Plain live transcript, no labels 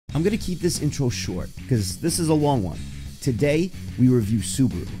I'm going to keep this intro short because this is a long one. Today, we review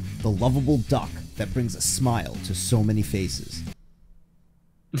Subaru, the lovable duck that brings a smile to so many faces.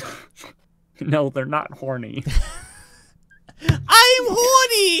 No, they're not horny. I'm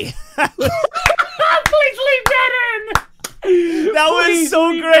horny! Please leave that in! That was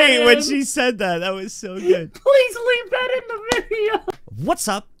so great when in. she said that. That was so good. Please leave that in the video! What's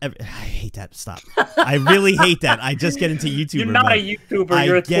up? I hate that. Stop. I really hate that. I just get into YouTuber. You're not a YouTuber,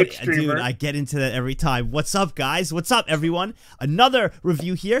 you're a Twitch streamer. Dude, I get into that every time. What's up, guys? What's up, everyone? Another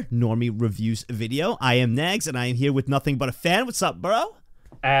review here. Normie Reviews video. I am Nagzz, and I am here with nothing but a fan. What's up, bro?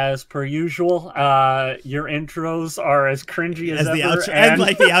 As per usual, your intros are as cringy as ever. The outro, and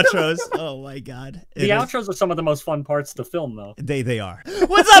like the outros. Oh my god. The outros are some of the most fun parts to film, though. They are.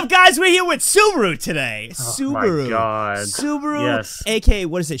 What's up, guys? We're here with Subaru today. Subaru. Oh my god. Subaru. Yes. AKA,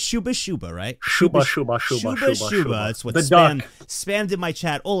 what is it? Shuba, right? Shuba. That's what the spammed in my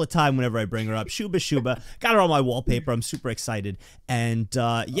chat all the time whenever I bring her up. Shuba. Got her on my wallpaper. I'm super excited. And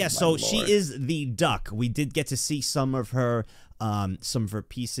yeah, so she is the duck. We did get to see some of her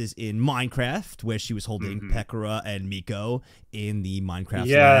pieces in Minecraft, where she was holding Pekora and Miko in the Minecraft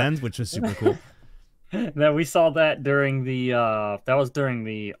land, which was super cool. That we saw that during the that was during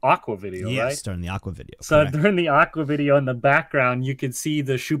the Aqua video, right? Yes, during the Aqua video. So correct. during the Aqua video, in the background, you could see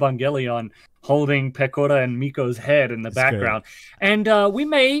the Shubangelion holding Pekora and Miko's head in the background, and we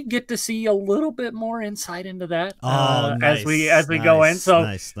may get to see a little bit more insight into that as we go in.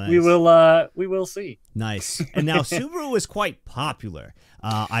 So we will see. Nice. And now Subaru is quite popular.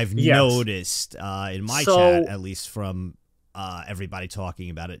 I've noticed in my chat, at least from everybody talking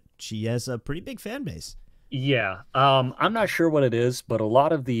about it, she has a pretty big fan base. Yeah. I'm not sure what it is, but a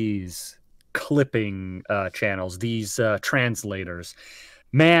lot of these clipping channels, these translators,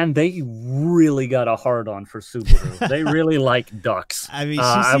 man, they really got a hard-on for Subaru. They really like ducks. I mean,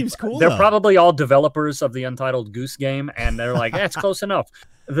 she seems cool, They're probably all developers of the Untitled Goose Game, and they're like, that's close enough.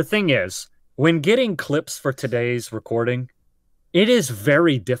 The thing is, when getting clips for today's recording, it is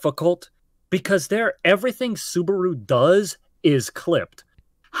very difficult because everything Subaru does is clipped.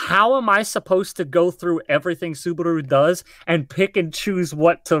 How am I supposed to go through everything Subaru does and pick and choose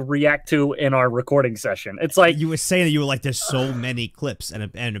what to react to in our recording session? It's like you were saying that you were like, there's so many clips, and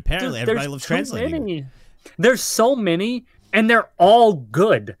apparently everybody loves translating. There's so many, and they're all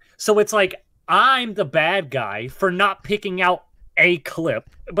good. So it's like I'm the bad guy for not picking out a clip,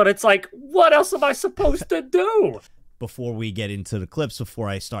 but it's like, what else am I supposed to do? Before we get into the clips, before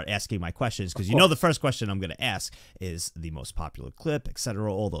I start asking my questions, because you know the first question I'm going to ask is the most popular clip,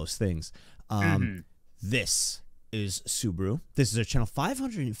 etc., all those things. This is Subaru. This is her channel,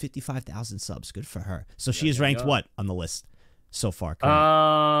 555,000 subs. Good for her. So she is ranked what on the list so far?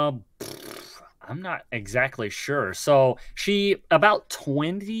 I'm not exactly sure. So she about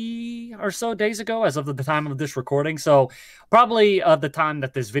 20 or so days ago, as of the time of this recording. So probably the time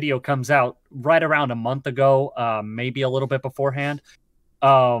that this video comes out, right around a month ago, maybe a little bit beforehand,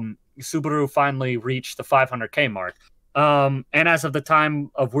 Subaru finally reached the 500K mark. And as of the time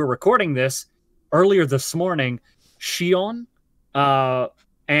of we're recording this, earlier this morning, Shion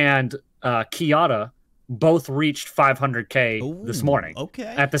and Kiata both reached 500K this morning. Okay.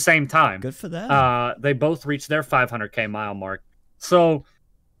 At the same time. Good for them. They both reached their 500K mile mark. So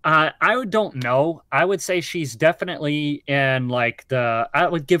I don't know. I would say she's definitely in like I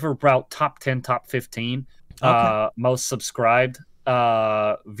would give her about top 10, top 15 most subscribed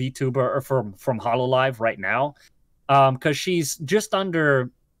VTuber from Hololive right now. Because she's just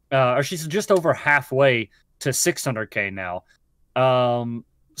under or she's just over halfway to 600K now.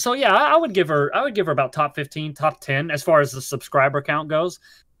 So yeah, I would give her about top 15, top 10 as far as the subscriber count goes.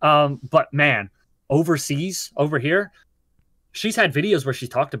 But man, overseas over here, she's had videos where she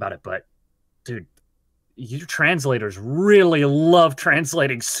talked about it, but dude, you translators really love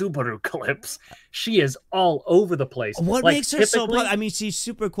translating Subaru clips. She is all over the place. What makes her so popular? I mean, she's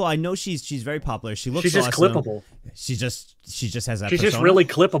super cool. I know she's very popular. She's just awesome. Clippable. She just has that. She's just really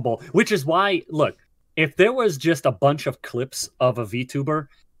clippable, which is why, look, if there was just a bunch of clips of a VTuber,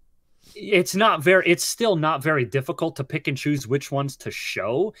 it's still not very difficult to pick and choose which ones to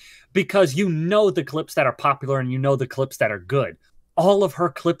show, because you know the clips that are popular and you know the clips that are good. All of her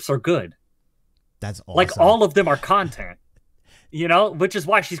clips are good. That's awesome. Like, all of them are content, you know, which is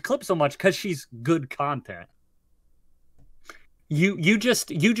why she's clipped so much, because she's good content. You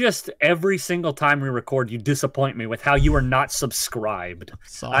just every single time we record, you disappoint me with how you are not subscribed.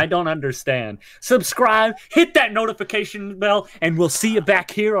 I don't understand. Subscribe, hit that notification bell, and we'll see you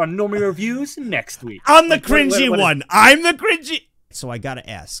back here on Normie Reviews next week. I'm the cringy one. I'm the cringy. So I gotta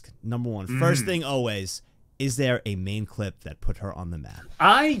ask, number one, first thing always, is there a main clip that put her on the map?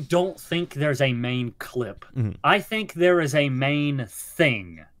 I don't think there's a main clip. I think there is a main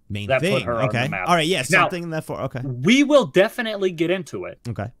thing. Put her on the map. All right, yeah, something that for okay. We will definitely get into it.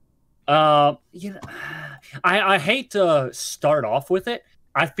 Okay. You know, I hate to start off with it.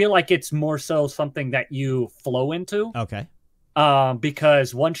 I feel like it's more so something that you flow into. Okay.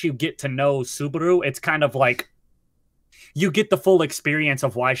 Because once you get to know Subaru, it's kind of like you get the full experience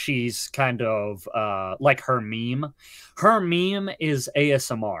of why she's kind of like her meme. Her meme is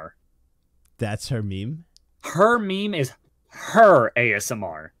ASMR. That's her meme? Her meme is her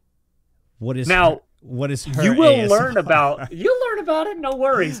ASMR. What is now? What is her? You will ASMR? learn about. You'll learn about it. No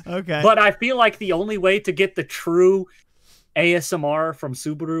worries. Okay. But I feel like the only way to get the true ASMR from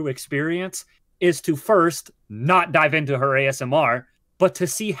Subaru experience is to first not dive into her ASMR, but to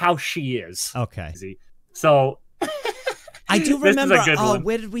see how she is. Okay. So I do remember. This is a good one.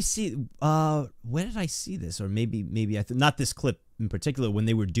 Where did we see? Where did I see this? Or maybe not this clip in particular when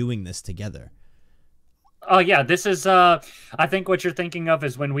they were doing this together. Oh yeah, this is I think what you're thinking of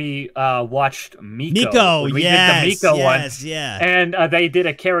is when we watched Miko. Miko, when we did the Miko one. Yeah. And they did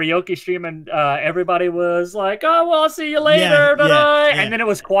a karaoke stream and everybody was like, "Oh, well, I'll see you later." Yeah. And then it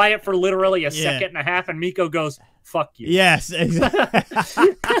was quiet for literally a second and a half and Miko goes, "Fuck you." Yes, exactly.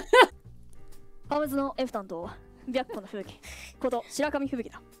 ファムズの F 担当、白子の風景こと白神吹雪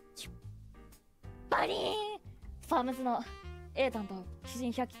だ。バリーンファムズの A 担当、詩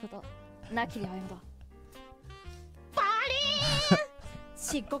人百鬼ことナキリアヤムだ。バリーン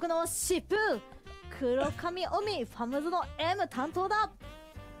漆黒の疾風黒髪オミファムズの M 担当だ。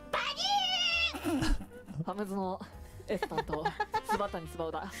バリーンファムズの F 担当、スバタニスバ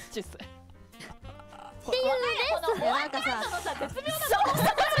ウだ。チュッス。っていうね、なんかさ、絶妙な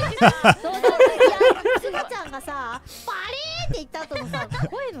そうなんだよ。すばちゃんがさ、バリーンって言った後のさ、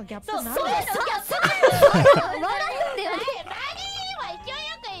声のギャップなんだよ。そうです、ギャップ笑うんだよね。バリーンは勢い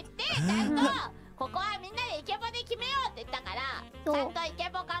よく言って、ちゃんとここはみんなでイケボで決めようって言ったから、ちゃんとイケ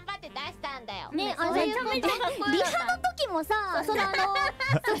ボ頑張って出したんだよ。ね、めちゃめちゃかっこよかった。リハの時もさ、その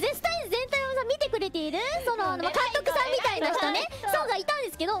絶対全体をさ見てくれているその監督さんみたいな人ね、そうがいたん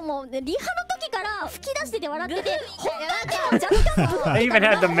ですけど、もうリハの時から吹き出してて笑ってて、本番でも若干 I even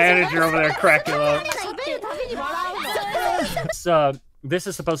had the manager over there cracking up. So this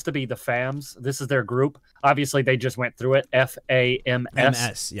is supposed to be the FAMs. This is their group. Obviously, they just went through it.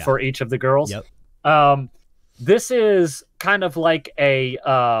 FAMS yeah. for each of the girls. Yep. This is kind of like a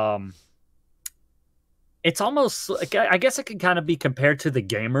it's almost, I guess it can kind of be compared to the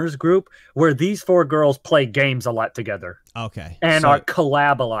gamers group, where these four girls play games a lot together. Okay. And are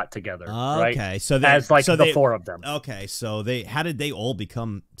collab a lot together. Okay. Right? So as like the four of them. Okay. So how did they all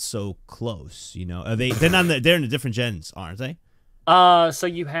become so close? You know, they're in the different gens, aren't they? So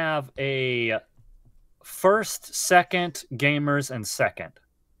you have a first, second, gamers, and second.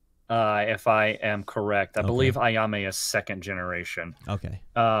 If I am correct. I believe Ayame is second generation. Okay.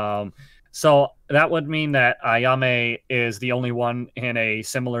 So that would mean that Ayame is the only one in a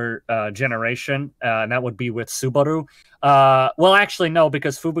similar generation, and that would be with Subaru. Well, actually, no,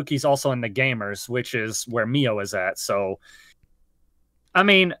 because Fubuki's also in the gamers, which is where Mio is at. So, I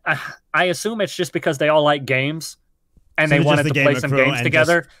mean, I assume it's just because they all like games, and So they they're wanted just to the play gamer some crew games and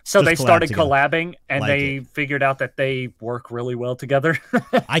together. just So they collab started together. collabing, and Like they it. figured out that they work really well together.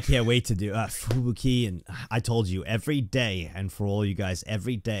 I can't wait to do Fubuki, and I told you every day, and for all you guys,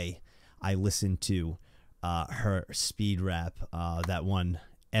 every day I listen to her speed rap, that one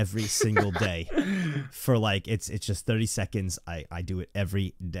every single day for like it's just 30 seconds. I do it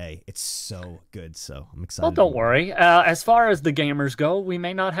every day. It's so good, so I'm excited. Well, don't worry. As far as the gamers go, we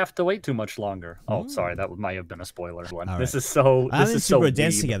may not have to wait too much longer. Oh, sorry, that might have been a spoiler one. All This right. is so. This is so. Super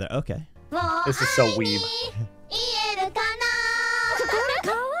dance weeb. together. Okay. This is so weeb.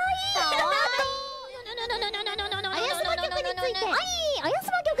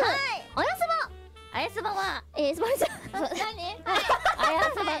 あやすばは、すばらしい。何？あや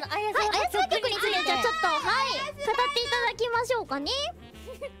すば曲についてちょっとはい語っていただきましょうかね。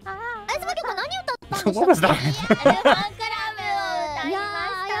あやすば曲何歌ったんでしょう。What was that? いや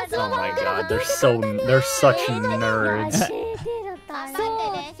あやすば Oh my god, they're such nerds. そう。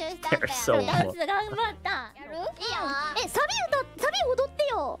 They're so. ダンス頑張った。やる？いいよ。サビ踊って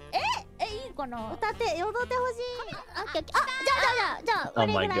よ。いいかな。歌って踊ってほしい。じゃあ Oh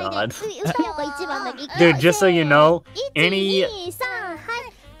my god. 歌おうか一番だけ。 Dude, just so you know, any.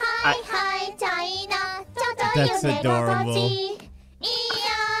 はいはいチャイナちょっと That's 夢が adorable. 立ちリ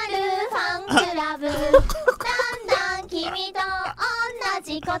アルファンクラブだんだん君と同じ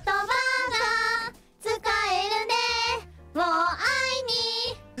言葉が使えるねもう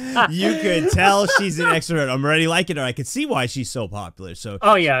愛に You could tell she's an extrovert. I'm already liking her. I could see why she's so popular. So.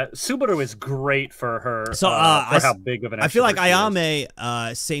 Oh yeah, Subaru is great for her. So for how big of an extrovert I feel like she is.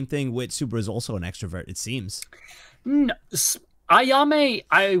 Ayame, same thing with Subaru, is also an extrovert. It seems. No, Ayame,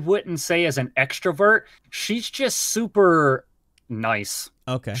 I wouldn't say as an extrovert. She's just super nice.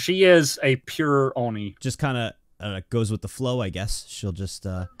 Okay. She is a pure Oni. Just kind of goes with the flow, I guess. She'll just.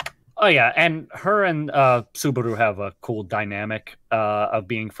 Oh yeah, and her and Subaru have a cool dynamic of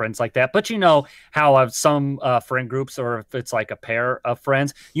being friends like that. But you know how some friend groups, or if it's like a pair of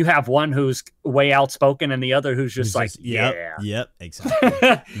friends, you have one who's way outspoken and the other who's just yep,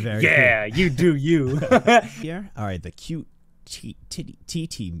 exactly. Very yeah, cool. you do you. Here, all right, the cute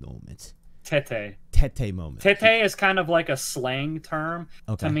TT moment. Tete moment. Tete is kind of like a slang term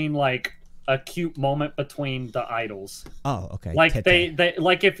to mean like a cute moment between the idols. Oh, okay. Like tete. they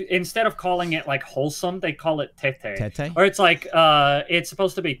like, if instead of calling it like wholesome, they call it tete. Tete? Or it's like it's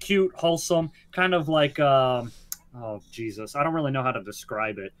supposed to be cute, wholesome, kind of like oh Jesus, I don't really know how to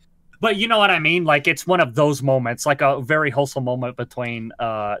describe it. But you know what I mean? Like it's one of those moments, like a very wholesome moment between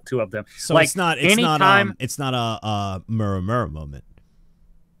two of them. So like it's not a Mura moment.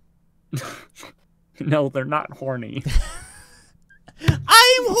 No, they're not horny.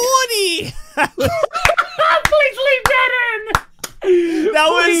 I'm horny. Please leave that in. That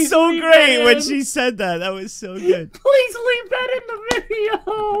was so great when she said that. That was so good. Please leave that in the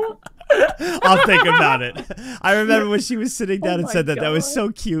video. I'll think about it. I remember when she was sitting down and said that. God. That was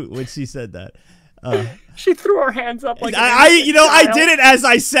so cute when she said that. She threw her hands up like I did it as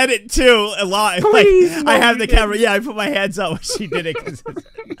I said it too a lot. Please, like, no, I have the didn't. camera. Yeah, I put my hands up when she did it.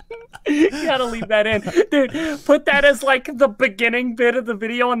 You gotta leave that in, dude. Put that as like the beginning bit of the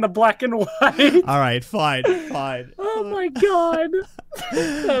video in the black and white. All right, fine. Oh my god,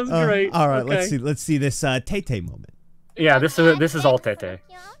 that was great. All right, Okay. let's see this Tete moment. Yeah, this is all Tete.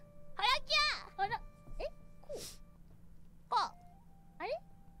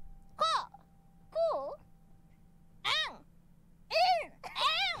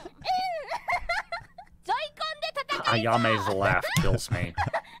 Ayame's laugh kills me.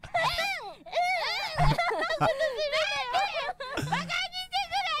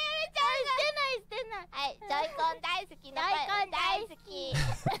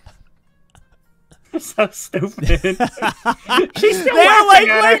 So stupid. She's still They're laughing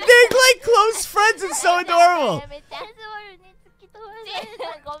at her. like close friends. It's so adorable.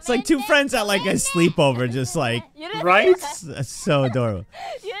 It's like two friends at like a sleepover, just like Right? that's so adorable.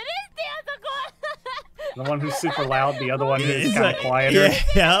 The one who's super loud, the other one who's It's kind like- of quieter.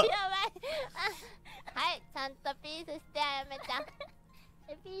 Yeah.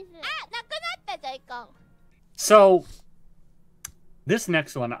 So, this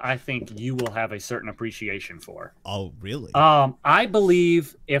next one, I think you will have a certain appreciation for. Oh, really? I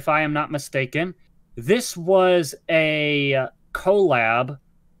believe, if I am not mistaken, this was a collab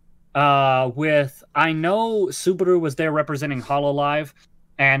with, I know Subaru was there representing Hololive,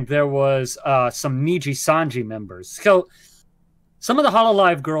 and there was some Niji Sanji members. So, some of the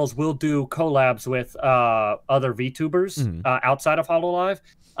Hololive girls will do collabs with other VTubers outside of Hololive.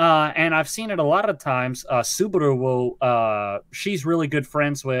 And I've seen it a lot of times. Subaru will, she's really good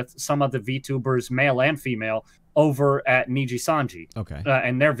friends with some of the VTubers, male and female, over at Niji Sanji. Okay.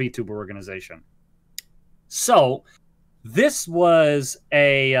 And their VTuber organization. So, this was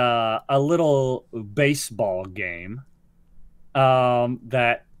a little baseball game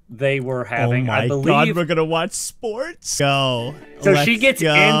that they were having. Oh my I believe. God, we're gonna watch sports. Go. So she gets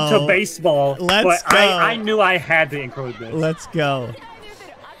into baseball. Let's but go. I knew I had to include this. Let's go.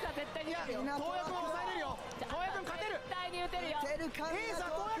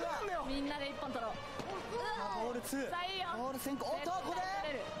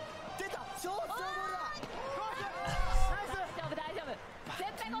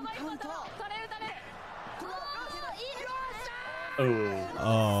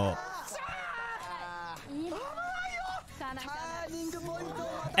 Oh.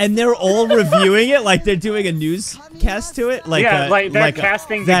 And they're all reviewing it like they're doing a newscast to it. Like yeah, like they're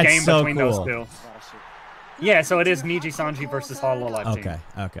casting the game so between cool. those two. Yeah, so it is Niji Sanji versus Hololive team.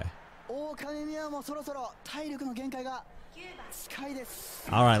 Okay.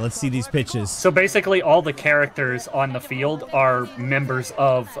 All right, let's see these pitches. So basically, all the characters on the field are members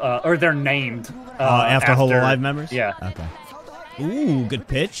of, or they're named after Hololive members? Yeah. Okay. Ooh, good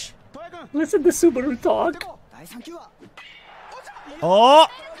pitch. Listen to Subaru talk. Oh!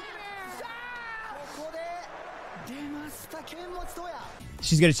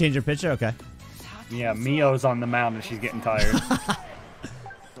 She's gonna change her pitcher? Okay. Yeah, Mio's on the mound and she's getting tired.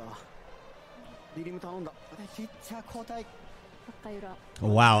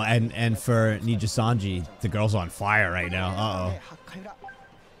 Wow, and for Nija Sanji, the girl's on fire right now. Uh-oh.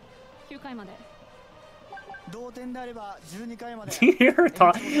 You hear her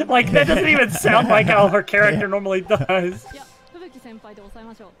talk? Like, that doesn't even sound like how her character normally does.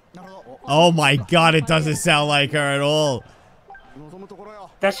 Oh my god, it doesn't sound like her at all.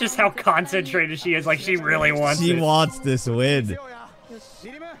 That's just how concentrated she is. Like, she really wants it. She wants this win.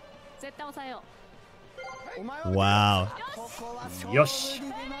 Wow. Yosh.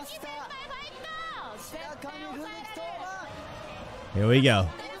 Here we go.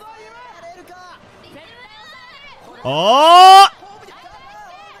 Oh!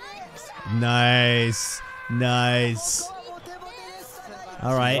 Nice. Nice.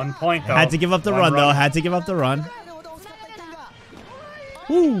 All right. 1 point, though. Had to give up the run, though. Had to give up the run.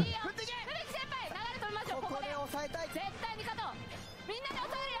 Woo.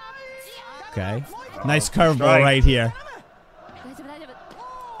 Okay. Nice curveball right here.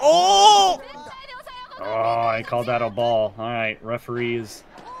 Oh! Oh, I called that a ball. All right, referees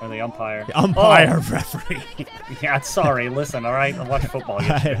or the umpire. The umpire, referee. Yeah, sorry. Listen, all right, I watch football.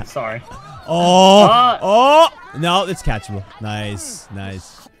 Sorry. Oh, oh! No, it's catchable. Nice,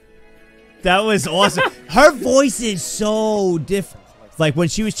 nice. That was awesome. Her voice is so different. Like when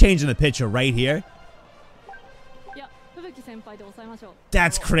she was changing the picture right here.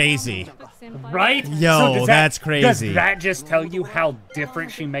 That's crazy. Right? Yo, so that's crazy. Does that just tell you how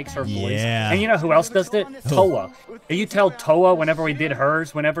different she makes her voice? Yeah. And you know who else does it? Toa. You tell Toa whenever we did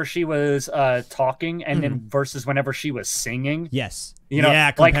hers, whenever she was talking, and then versus whenever she was singing. Yes. You know,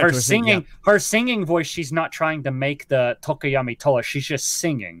 yeah, like her singing, her singing voice, she's not trying to make the Tokuyami Toa. She's just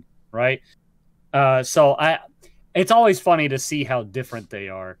singing, right? So it's always funny to see how different they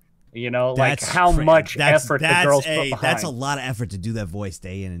are. You know, like how much effort the girls put behind. That's a lot of effort to do that voice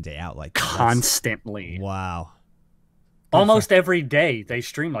day in and day out, like constantly. Wow. Almost every day they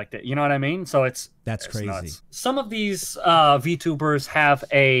stream like that. You know what I mean? So that's crazy. Nuts. Some of these VTubers have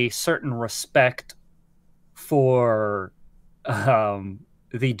a certain respect for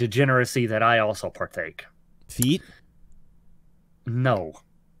the degeneracy that I also partake. Feet? No.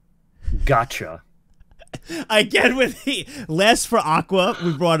 Gotcha. Again, with the last for Aqua,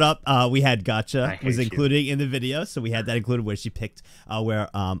 we brought up we had Gotcha was including in the video, so we had that included where she picked where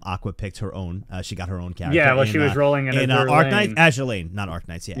Aqua picked her own. She got her own character. Yeah, well, she was rolling in Arknights, Azure Lane, not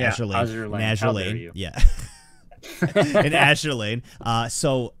Arknights. Yeah, Azure Lane. Azure Lane. Yeah. In Azure Lane.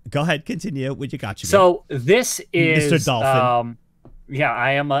 So go ahead, continue with your Gotcha. So this is Mr. Dolphin. Yeah,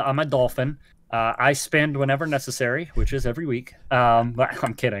 I'm a dolphin. I spend whenever necessary, which is every week. But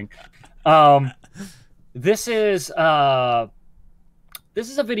I'm kidding. This is a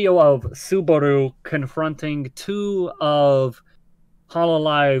video of Subaru confronting two of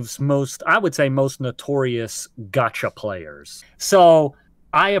Hololive's most notorious gotcha players. So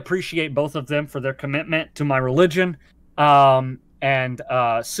I appreciate both of them for their commitment to my religion. And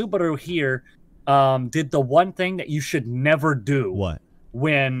Subaru here did the one thing that you should never do. What?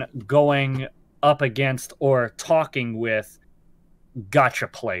 When going up against or talking with gotcha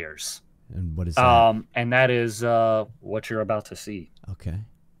players. And what is that? And that is what you're about to see. Okay.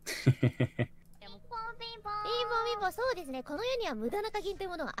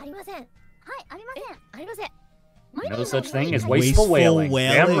 No such thing as wasteful whaling.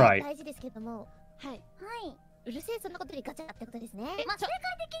 Damn right.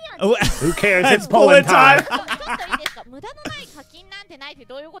 Who cares? It's pulling time.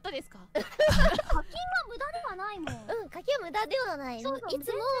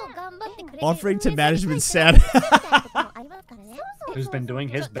 Offering to management sad. Who's been doing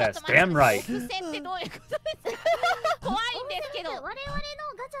his best? Damn right.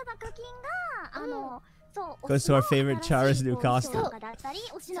 Goes to our favorite Chara's new costume.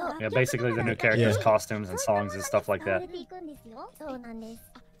 Yeah, basically the new characters' costumes and songs and stuff like that.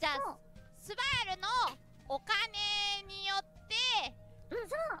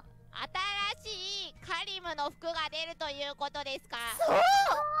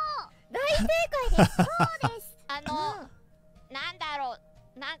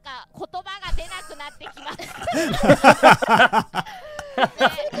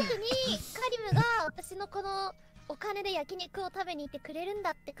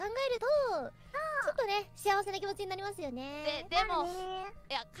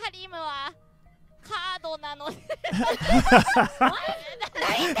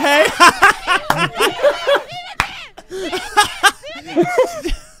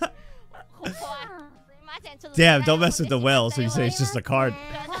 Damn, don't mess with the whale, so you say it's just a card.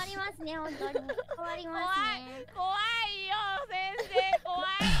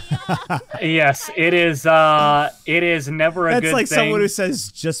 Yes, it is. It is never a That's good like thing. someone who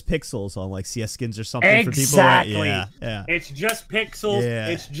says just pixels on like CS skins or something Exactly. for people. Right? Yeah, yeah. It's just pixels. Yeah.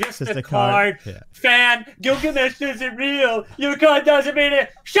 It's just Just a a card. card. Yeah. Fan, Gilgamesh isn't real. Your card doesn't mean it.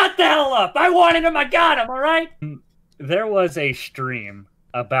 Shut the hell up. I wanted him. I got him. All right. There was a stream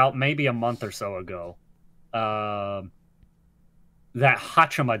about maybe a month or so ago that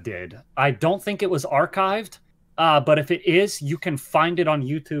Hachima did. I don't think it was archived, but if it is, you can find it on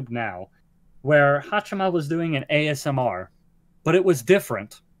YouTube now, where Hachima was doing an ASMR, but it was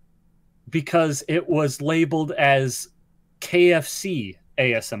different because it was labeled as KFC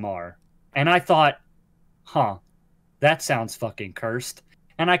ASMR. And I thought, huh, that sounds fucking cursed.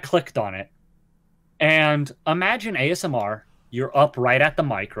 And I clicked on it. And imagine ASMR, you're up right at the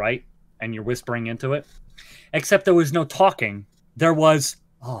mic, right? And you're whispering into it. Except there was no talking. There was,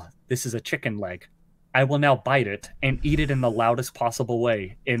 oh, this is a chicken leg. I will now bite it and eat it in the loudest possible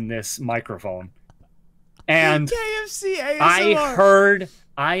way in this microphone. And KFC ASMR.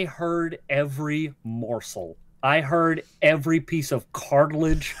 I heard every morsel. I heard every piece of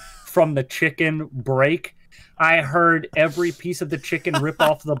cartilage from the chicken break. I heard every piece of the chicken rip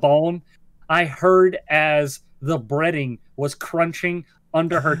off the bone. I heard as the breading was crunching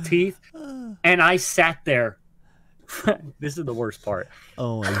under her teeth. And I sat there. This is the worst part.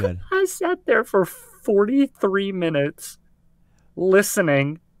 Oh my god. I sat there for 43 minutes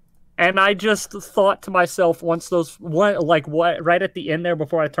listening, and I just thought to myself once those right at the end there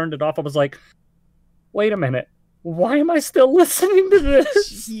before I turned it off, I was like, wait a minute, why am I still listening to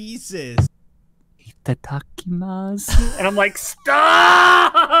this? Jesus. Itadakimasu. And I'm like,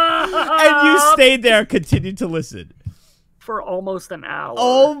 stop! And you stayed there, continued to listen for almost an hour.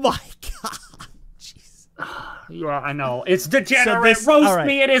 Oh my god. Yeah, I know. It's degenerate. So Roast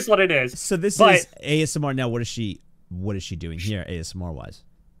me. It is what it is. So this But- is ASMR. Now, what is she doing here, ASMR wise?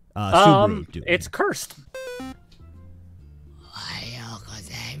 Subaru doing. It's cursed.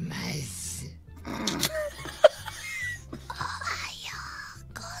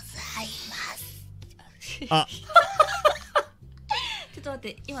 Uh, ちょっと待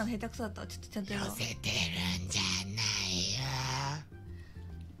って、今の下手くそだった。ちょっとちゃんとやろう。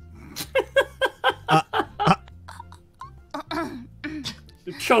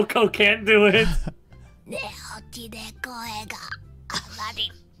 Choco can't do it. 寝起きで声があま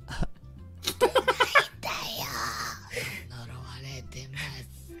り出ないんだよ。呪われてま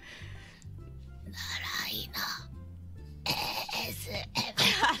す。呪いの ASMR。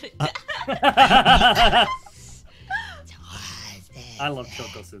 I love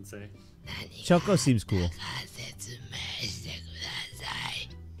Choco Sensei. Choco seems cool. 説明してください。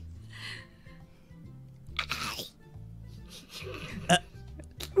なん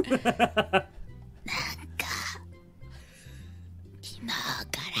か昨日か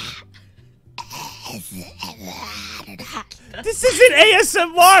ら ASMR だ。 This isn't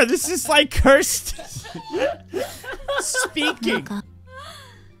ASMR. This is like cursed speaking.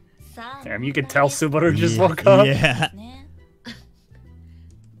 Damn, you can tell Subaru just woke up. Yeah. ね。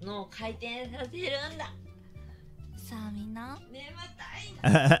脳回転させるんだ。さあみんな眠た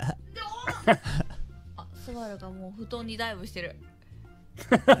いな。あ、スバルがもう布団にダイブしてる。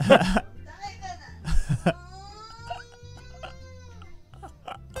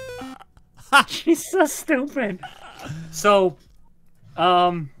 She's so stupid. So,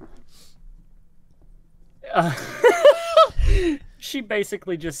 she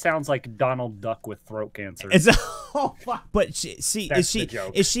basically just sounds like Donald Duck with throat cancer. It's oh fuck. But see, That's the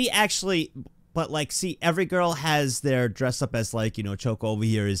joke. is she actually? But like, see, every girl has their dress up as like, you know, Choco over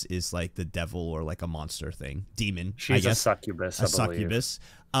here is like the devil or like a monster thing, demon. She's I a guess. succubus. A succubus.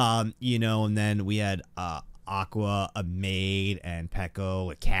 You know, and then we had Aqua, a maid, and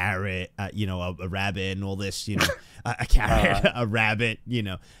Pecco, a carrot, you know, a rabbit, and all this, you know, a carrot, a rabbit, you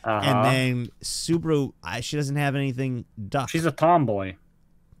know, and then Subaru, she doesn't have anything duck. She's a tomboy.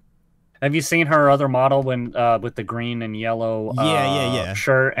 Have you seen her other model when with the green and yellow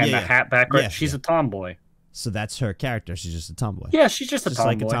shirt and the hat background? Yeah, she's a tomboy. So that's her character. She's just a tomboy. Yeah, she's just a tomboy.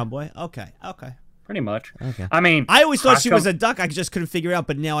 Like a tomboy. Okay. Pretty much. Okay. I mean, I always thought she was a duck. I just couldn't figure it out,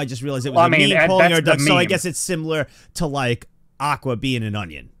 but now I just realized it was a meme calling her a duck. So I guess it's similar to like Aqua being an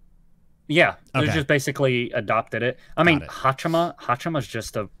onion. Yeah, they Okay. just basically adopted it. I mean, it. Hachima's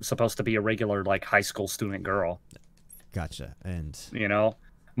just supposed to be a regular like high school student girl. Gotcha. And You know,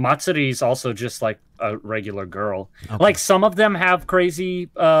 Matsuri's also just like a regular girl. Okay. Like some of them have crazy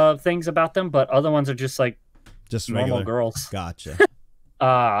things about them, but other ones are just like just normal regular girls. Gotcha.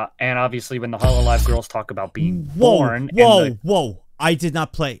 And obviously when the Hololive girls talk about being Whoa, born, whoa! I did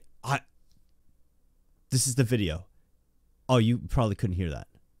not play. This is the video. Oh, you probably couldn't hear that.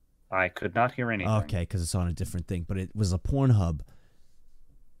 I could not hear anything. Okay, because it's on a different thing, but it was a Pornhub.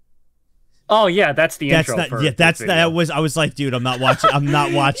 Oh yeah, that's the intro. That was. I was like, dude, I'm not watching. I'm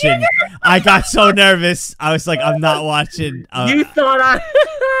not watching. I got so nervous. I was like, I'm not watching. You thought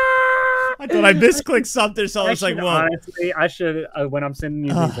I thought I misclicked something, so I was like, whoa. Honestly, I should when I'm sending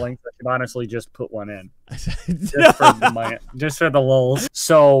you these links, I should honestly just put one in. Just for the lulz.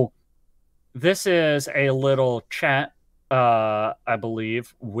 So this is a little chat, I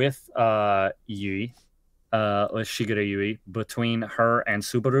believe, with Yui. Shigeru Yui, between her and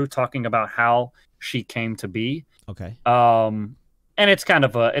Subaru, talking about how she came to be. Okay. And it's kind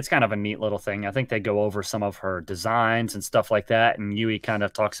of a neat little thing. I think they go over some of her designs and stuff like that, and Yui kind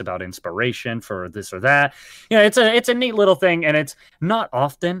of talks about inspiration for this or that. Yeah, it's a neat little thing, and it's not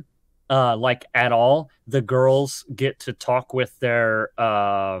often, like at all, the girls get to talk with their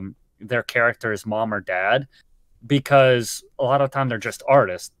character's mom or dad. Because a lot of the time they're just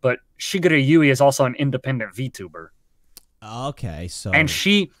artists, but Shigeru Yui is also an independent VTuber. Okay, so and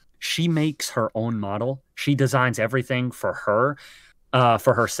she makes her own model. She designs everything for her,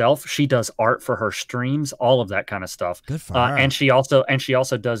 for herself. She does art for her streams, all of that kind of stuff. Good for her. And she also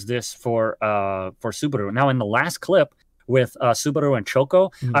does this for Subaru. Now in the last clip with Subaru and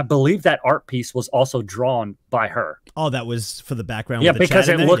Choco, I believe that art piece was also drawn by her. Oh, that was for the background. Yeah, with the because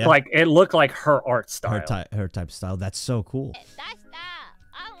chat it looked like her art style. Her type of style. That's so cool.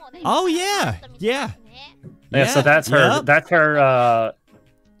 Oh yeah. So that's her. Yep. That's her.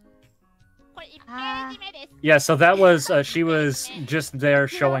 Yeah, so that was she was just there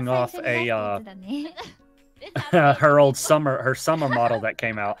showing off her summer model that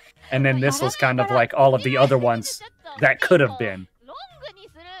came out, and then this was kind of like all of the other ones that could have been.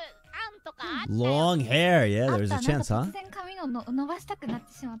 Long hair, yeah, there was a chance, huh?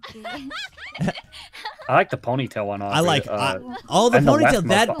 I like the ponytail one. I like all the ponytail.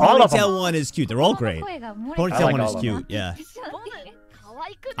 That ponytail one is cute. They're all great. Ponytail one is cute. Yeah.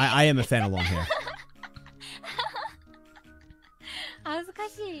 I am a fan of long hair. I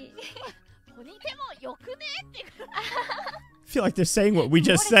feel like they're saying what we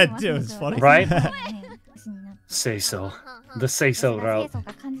just said too. It's funny, right? Say so. The say so route.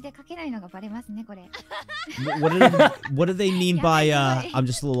 What do they mean by I'm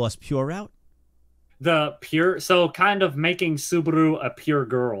just a little less pure route? The pure, so kind of making Subaru a pure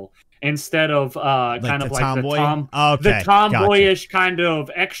girl instead of kind of like the tomboyish kind of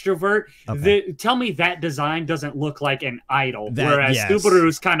extrovert. Okay. Tell me that design doesn't look like an idol, whereas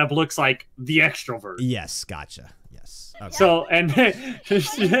Subaru's kind of looks like the extrovert. Yes, gotcha. Okay. So, and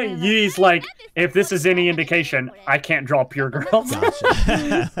Yi's like, if this is any indication, I can't draw pure girls.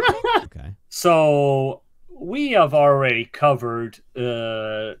 Gotcha. Okay. So we have already covered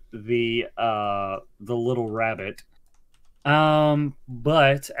the little rabbit,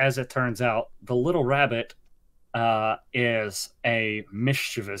 but as it turns out, the little rabbit is a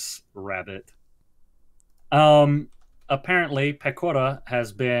mischievous rabbit. Apparently, Pecora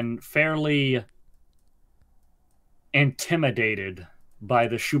has been fairly intimidated by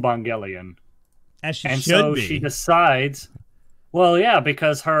the Shubangelion. As she and should so be. She decides, well, yeah,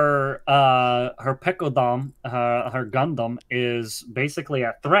 because her Pekodam, her Gundam, is basically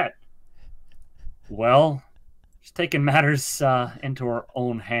a threat. Well, she's taking matters into her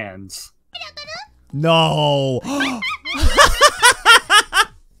own hands. No!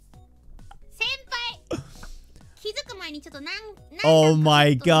 Oh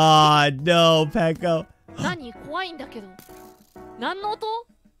my god, no, Peko. 何怖いんだけど。何の音？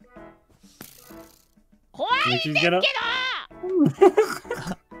怖いんですけど。お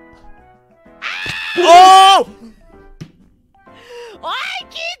お！おい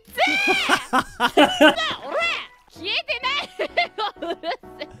きっつい！俺消えてない。うる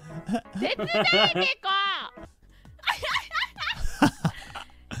せえ。手伝えペコ。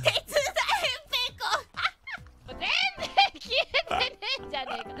手伝えペコ。全然消えてねえんじゃね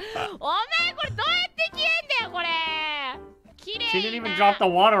えか。お前これどうやって消えんだよこれ。綺麗な。She didn't even drop the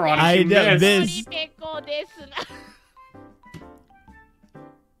water on it. I know this. ペコですな。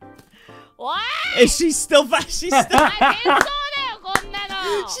おい。She's still back. She's still. 戦争だよこんなの。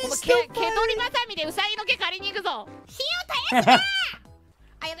毛取りばさみでウサギの毛借りに行くぞ。火を絶やすな。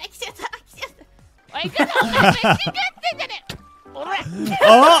あやばい来ちゃった来ちゃった。おい行くぞお前飯食ってんじゃねえ。おら。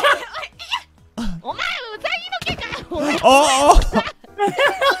お前ウサギの毛か。おい。お前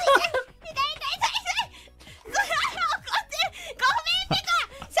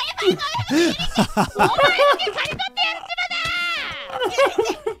の毛刈り取ってやるってばだ。ご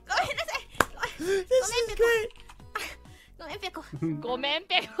めんなさい。This is great. ごめんペコ。ごめん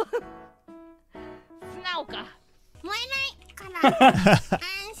ペコ。素直か。燃えないから安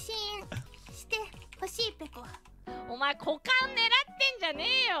心お前股間狙ってんじゃね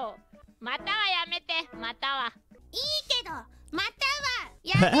えよ。またはやめて、または。いいけど、または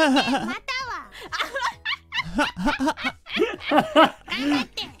やめて、または。頑張っ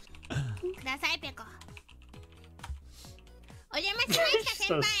てください、ペコ。お邪魔しました、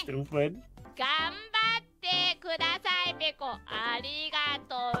先 So 輩。 stupid. 頑張ってください、ペコ。ありが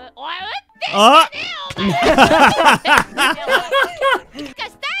とう。おい、撃ってんじゃあねえよ、お前。しか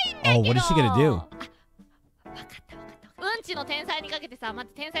したいんだけど。 Oh, what is she gonna do? わかったわかった。うんちの天才にかけてさ、待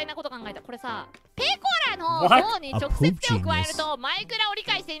って、天才なこと考えた。これさ、ペコラの What? 脳に直接手を加えると、マイクラを理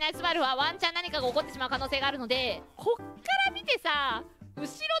解していないスバルはワンチャン何かが起こってしまう可能性があるので、こっから見てさ、後ろ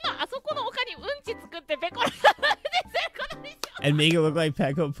のあそこの丘にうんち作ってペコラが運転することにしよう。 And make it look like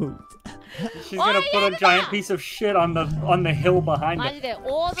Pecco pooped. She's gonna put a giant piece of shit on the hill behind マ it. ジで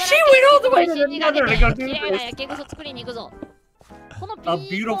大空 She went all the way to the nether to go do 綺麗な this. 焼け草作りに行くぞ。この A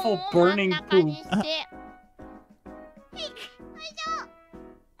ビー beautiful コンを真ん burning 中に poop. して。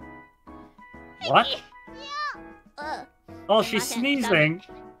 What? うん。 Oh, she's sneezing.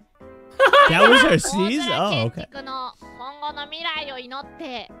 That was her 大 sneeze? 空 Oh, 建 okay. 築の今後の未来を祈っ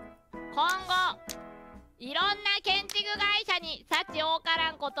て今後いろんな建築会社に幸多か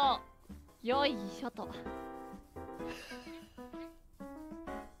らんことよいしょと。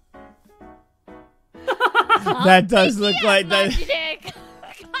That does look like マ that. ジで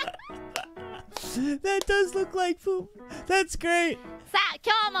That does look like poop. That's great. さあ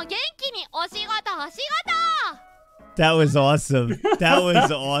今日も元気にお仕事お仕事。 That was awesome. That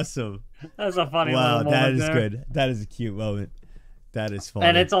was awesome. That's a funny Wow, little that moment is there. good. That is a cute moment. That is funny.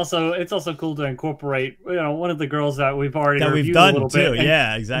 And it's also cool to incorporate, one of the girls that we've already that we've reviewed a done little too. bit. And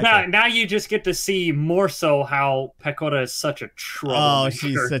Yeah, exactly. now you just get to see more so how Pecora is such a troublemaker. Oh,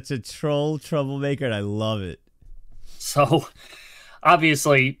 she's such a troublemaker, and I love it. So,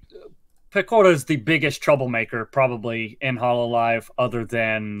 obviously, Pecora is the biggest troublemaker probably in Hololive, other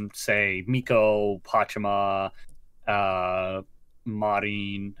than, say, Miko, Pachima,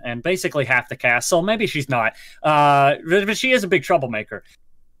 Marin, and basically half the cast. So maybe she's not. But she is a big troublemaker.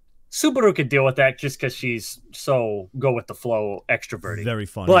 Subaru could deal with that just because she's so go with the flow extroverted. Very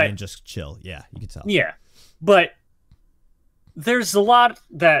funny But- and just chill. Yeah, you can tell. Yeah, but there's a lot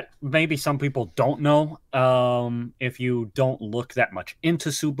that maybe some people don't know. If you don't look that much into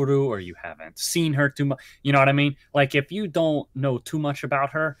Subaru or you haven't seen her too much, you know what I mean? Like if you don't know too much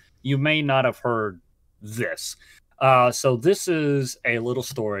about her, you may not have heard this. So this is a little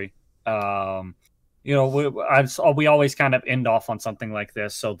story. We always kind of end off on something like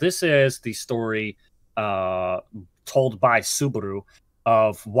this. So this is the story told by Subaru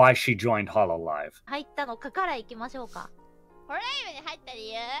of why she joined Hololive. 入ったのかから行きましょうか。ホロライブに入った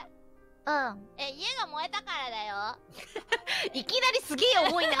理由？うん。家が燃えたからだよ。いきなりすげえ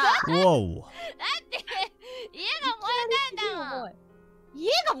重いな。だ Whoa. って家が燃えたんだもん。家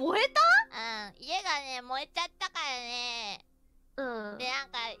が燃えた？うん。家がね燃えちゃったからね。うん。でなん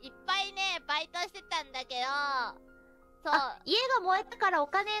かいっぱいねバイトしてたんだけど。そう。家が燃えたからお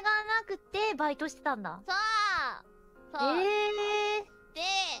金がなくてバイトしてたんだ。そう。そう。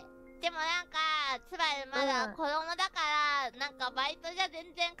でもなんかつまりまだ子供だから、なんかバイトじゃ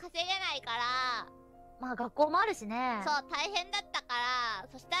全然稼げないから、まあ学校もあるしね。そう大変だったから、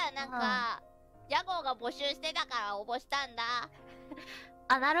そしたらなんか、屋号が募集してたから応募したんだ。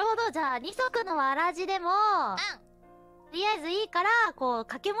あ、なるほど。じゃあ二足のわらじでも、とりあえずいいからこう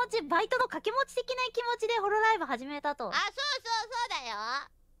掛け持ち、バイトの掛け持ち的な気持ちでホロライブ始めたと。あ、そうそうだよ。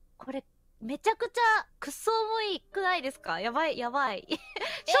これめちゃくちゃくっそ重いくないですか？やばいやばい。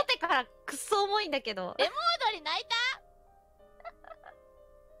初手からくっそ重いんだけど。エモードに泣い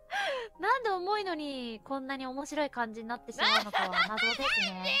た？なんで重いのにこんなに面白い感じになってしまうのかは謎です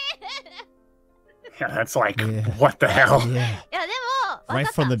ね。Yeah, that's like, Yeah. what the hell? Yeah. いやでも、 Right 分か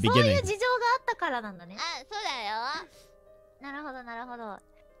った。 from the そういう beginning. 事情があったからなんだね。あ、そうだよ。なるほどなるほど。まあ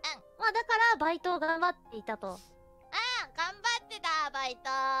だからバイトを頑張っていたと。頑張ってたバイト。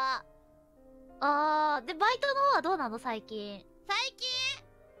あー、でバイトの方はどうなの最近？最近？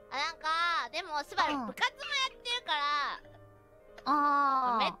なんかでもスバル部活もやってるか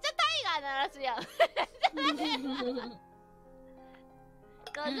ら、めっちゃタイガー鳴らすやん。スバル部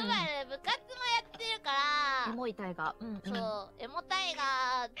活もやってるから、エモいタイガー。そうエモタイ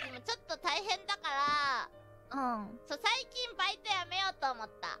ガーでもちょっと大変だから、そう最近バイトやめようと思っ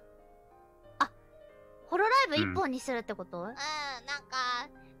た。あ、ホロライブ一本にするってこと？なんか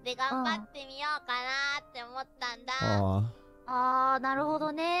で頑張ってみようかなって思ったんだ。あー、なるほ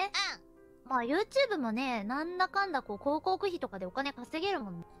どね。まあ YouTube もね、なんだかんだこう広告費とかでお金稼げるも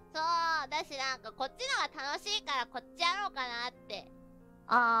んね。そうだしなんかこっちのが楽しいからこっちやろうかなって。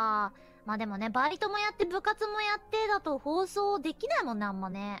あまあでもね、バイトもやって部活もやってだと放送できないもんね、あんま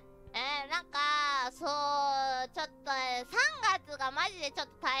ね。なんか、そう、ちょっと3月がマジでちょっ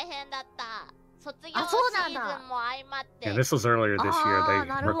と大変だった。卒業シーズンも相まって。Yeah, this was earlier this year. They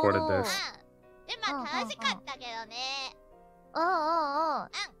recorded this. で、まあ楽しかったけどね。な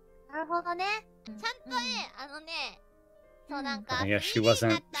るほどね。ちゃんとね、そうなんか。Yeah, she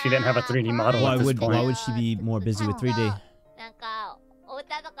didn't have a 3D model Why at this would point. she be more busy with 3D? なんか、お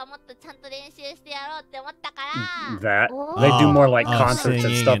歌とかもっとちゃんと練習してやろうって思ったから。That they do more like concerts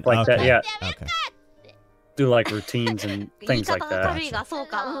and stuff like that. Yeah. Okay. Do like routines and things like that.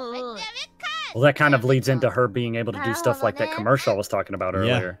 Well, that kind of leads into her being able to do stuff like that commercial I was talking about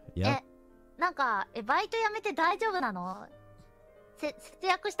earlier. Yeah. なんか、バイト辞めて大丈夫なの？節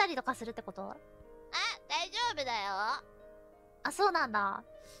約したりとかするってこと？大丈夫だよ。あ、そうなんだ。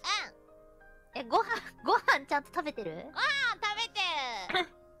ご飯ちゃんと食べてる？ご飯食べてる。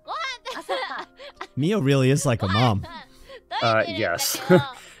ご飯あ、そうか。Mia really is like a mom. Yes.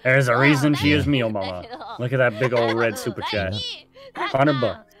 There's a reason she is Meal Mama. Look at that big old red super chat.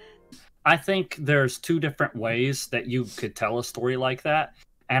 $100. I think there's two different ways that you could tell a story like that.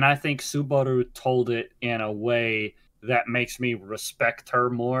 And I think Subaru told it in a way that makes me respect her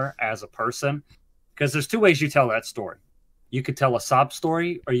more as a person. Because there's two ways you tell that story. You could tell a sob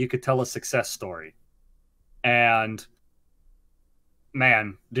story or you could tell a success story. And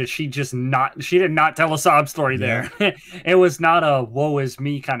man, she did not tell a sob story there. It was not a woe is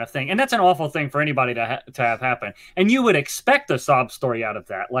me kind of thing. And that's an awful thing for anybody to have happen. And you would expect a sob story out of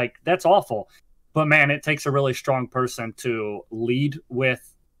that. Like, that's awful. But man, it takes a really strong person to lead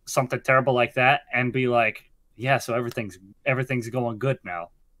with something terrible like that and be like, yeah, so everything's going good now.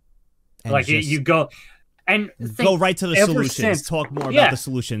 And like you go and go right to the solutions. Talk more about the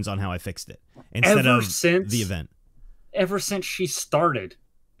solutions on how I fixed it instead of the event. Ever since she started,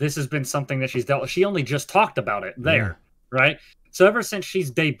 this has been something that she's dealt with. She only just talked about it there, right? So ever since she's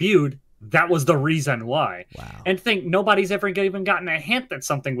debuted, that was the reason why. Wow. And think nobody's ever even gotten a hint that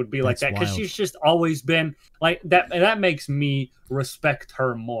something would be like that, because she's just always been like that. And that makes me respect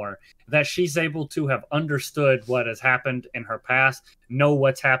her more, that she's able to have understood what has happened in her past, know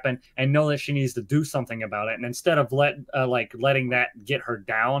what's happened, and know that she needs to do something about it. And instead of letting that get her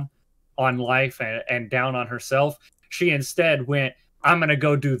down on life and down on herself, she instead went, I'm going to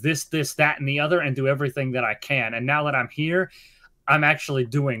go do this, that, and the other, and do everything that I can. And now that I'm here, I'm actually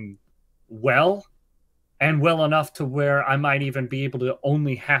doing well, and well enough to where I might even be able to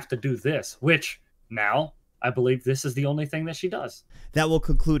only have to do this, which now I believe this is the only thing that she does. That will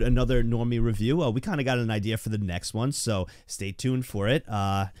conclude another Normie review. We kind of got an idea for the next one, so stay tuned for it.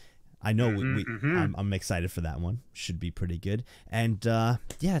 I know I'm excited for that one. Should be pretty good. And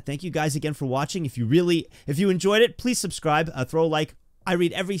yeah, thank you guys again for watching. If you enjoyed it, please subscribe, throw a like. I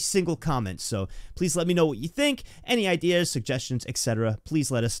read every single comment, so please let me know what you think. Any ideas, suggestions, etc. Please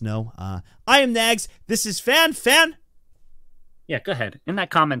let us know. I am Nagzz. This is Fan. Yeah, go ahead. In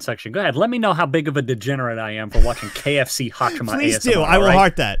that comment section, go ahead. Let me know how big of a degenerate I am for watching KFC Hachima Please ASMR, do. I will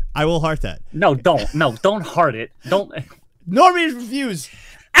heart that. I will heart that. No, don't. No, don't heart it. Don't. Normie Reviews,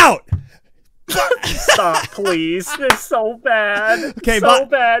 out! Stop, please. It's so bad. Okay, so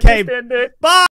bad. Okay, Just end it. bye!